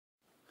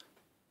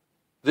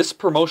This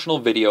promotional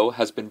video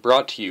has been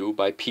brought to you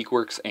by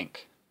PeakWorks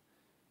Inc.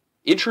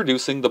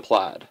 Introducing the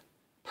PLAD,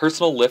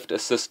 Personal Lift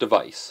Assist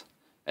Device,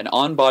 an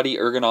on-body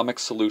ergonomic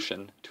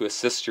solution to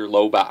assist your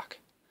low back.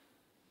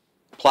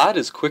 PLAD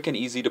is quick and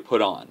easy to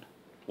put on.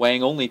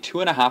 Weighing only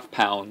 2.5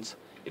 pounds,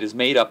 it is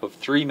made up of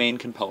three main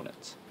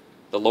components: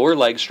 the lower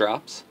leg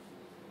straps,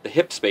 the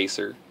hip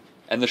spacer,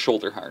 and the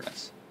shoulder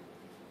harness.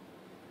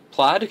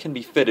 PLAD can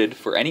be fitted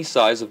for any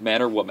size of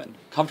man or woman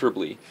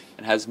comfortably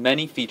and has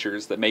many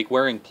features that make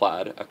wearing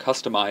PLAD a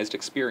customized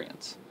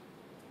experience.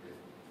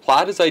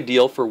 PLAD is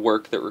ideal for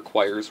work that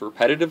requires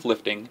repetitive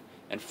lifting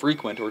and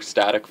frequent or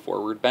static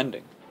forward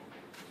bending.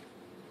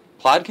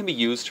 PLAD can be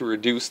used to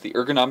reduce the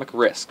ergonomic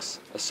risks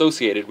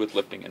associated with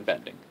lifting and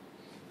bending.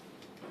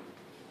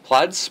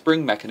 PLAD's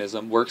spring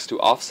mechanism works to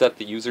offset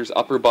the user's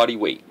upper body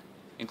weight,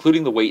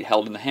 including the weight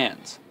held in the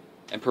hands,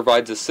 and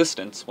provides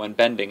assistance when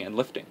bending and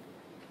lifting.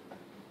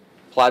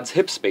 PLAD's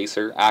hip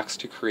spacer acts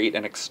to create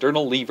an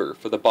external lever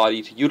for the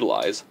body to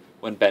utilize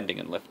when bending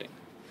and lifting.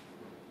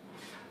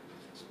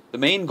 The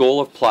main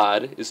goal of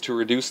PLAD is to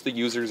reduce the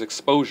user's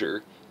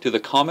exposure to the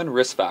common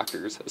risk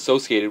factors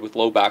associated with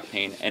low back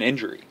pain and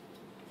injury.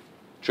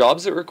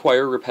 Jobs that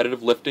require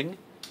repetitive lifting,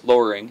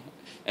 lowering,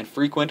 and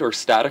frequent or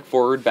static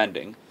forward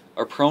bending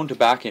are prone to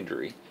back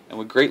injury and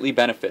would greatly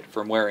benefit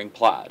from wearing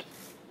PLAD.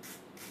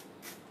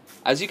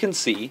 As you can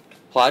see,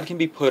 PLAD can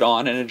be put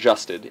on and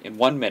adjusted in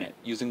 1 minute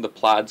using the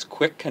PLAD's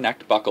quick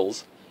connect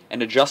buckles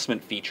and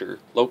adjustment feature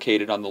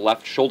located on the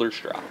left shoulder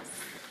strap.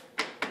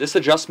 This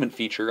adjustment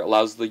feature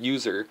allows the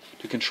user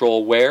to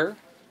control where,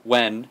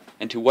 when,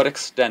 and to what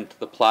extent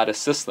the PLAD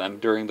assists them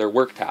during their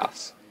work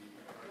tasks.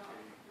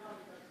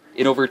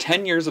 In over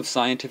 10 years of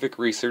scientific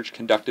research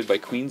conducted by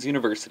Queen's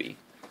University,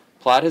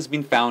 PLAD has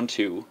been found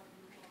to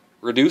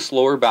reduce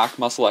lower back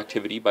muscle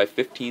activity by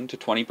 15 to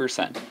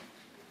 20%,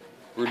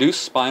 reduce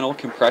spinal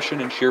compression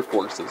and shear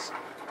forces,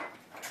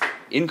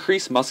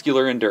 increase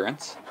muscular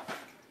endurance,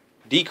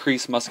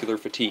 decrease muscular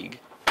fatigue,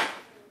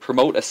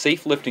 promote a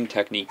safe lifting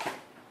technique,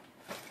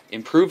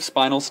 improve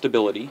spinal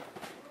stability,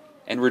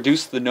 and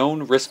reduce the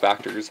known risk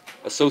factors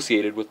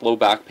associated with low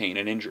back pain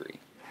and injury.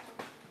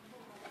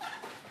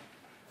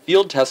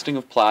 Field testing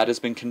of PLAD has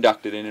been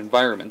conducted in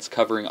environments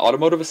covering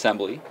automotive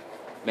assembly,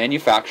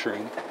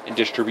 manufacturing, and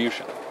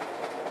distribution.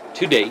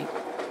 To date,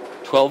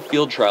 12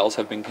 field trials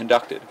have been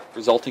conducted,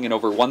 resulting in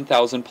over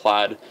 1,000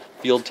 PLAD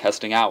field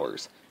testing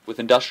hours, with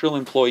industrial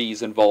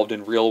employees involved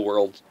in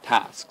real-world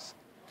tasks.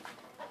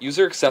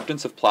 User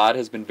acceptance of PLAD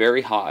has been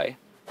very high,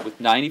 with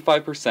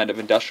 95% of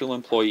industrial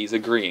employees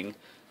agreeing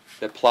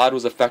that PLAD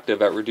was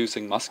effective at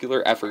reducing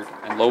muscular effort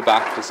and low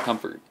back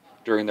discomfort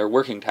during their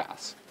working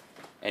tasks,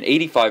 and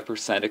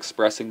 85%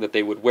 expressing that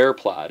they would wear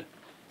PLAD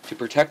to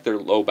protect their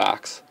low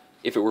backs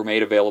if it were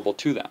made available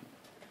to them.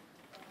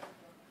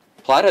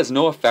 PLAD has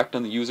no effect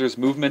on the user's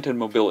movement and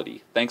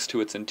mobility thanks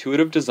to its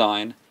intuitive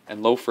design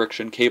and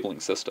low-friction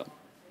cabling system.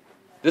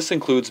 This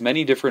includes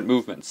many different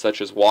movements such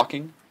as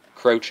walking,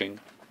 crouching,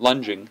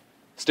 lunging,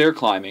 stair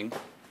climbing,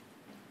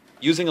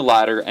 using a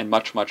ladder, and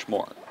much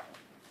more.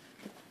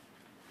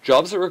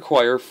 Jobs that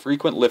require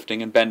frequent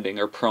lifting and bending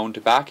are prone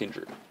to back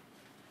injury,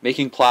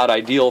 making PLAD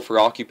ideal for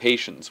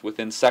occupations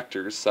within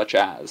sectors such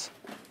as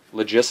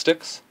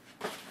logistics,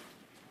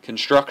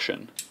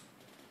 construction,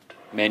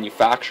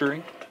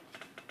 manufacturing,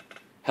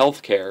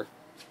 healthcare,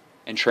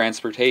 and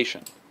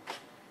transportation.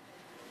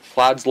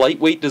 PLAD's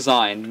lightweight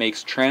design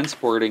makes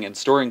transporting and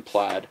storing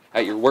PLAD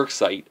at your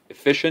worksite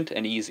efficient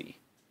and easy.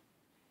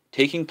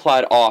 Taking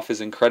PLAD off is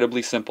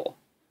incredibly simple.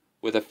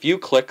 With a few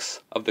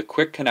clicks of the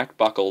quick connect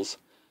buckles,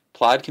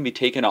 PLAD can be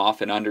taken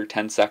off in under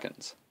 10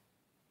 seconds.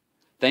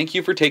 Thank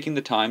you for taking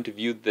the time to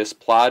view this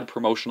PLAD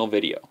promotional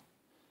video.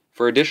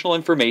 For additional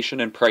information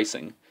and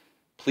pricing,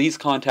 please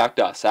contact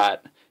us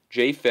at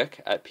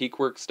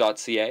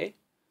jfic@peakworks.ca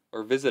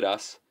or visit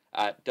us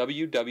at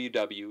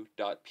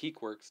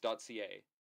www.peakworks.ca.